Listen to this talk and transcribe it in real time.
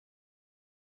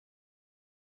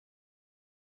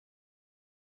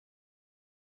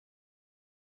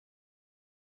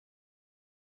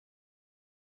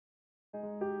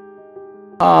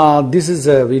This is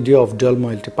a video of dual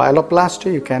moiety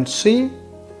pyeloplasty. You can see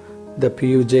the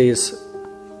PUJ is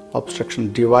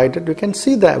obstruction divided. You can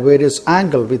see the various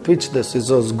angle with which the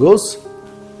scissors goes,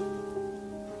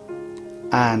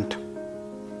 and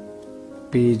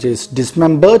PUJ is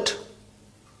dismembered,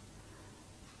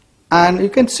 and you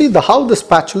can see how the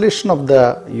spatulation of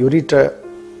the ureter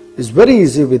is very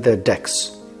easy with the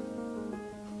DEX.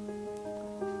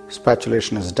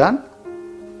 Spatulation is done.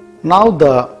 Now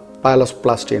the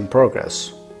pyeloplasty in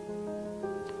progress.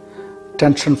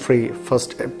 Tension-free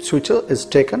first suture is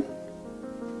taken.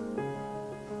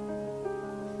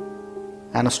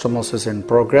 Anastomosis in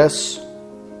progress.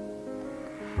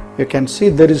 You can see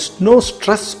there is no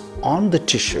stress on the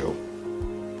tissue.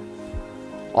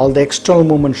 All the external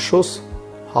movement shows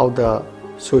how the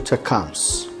suture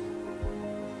comes.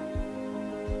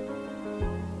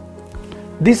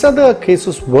 These are the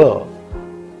cases where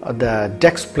the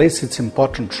DEX plays its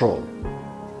important role.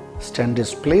 Stent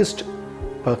is placed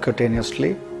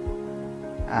percutaneously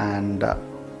and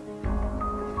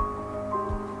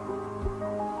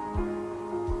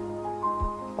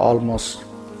almost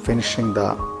finishing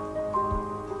the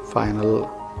final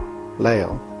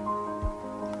layer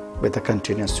with a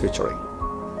continuous suturing.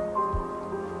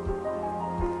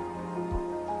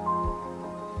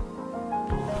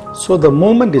 So the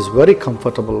movement is very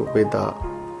comfortable with the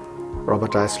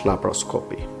robotized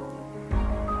laparoscopy.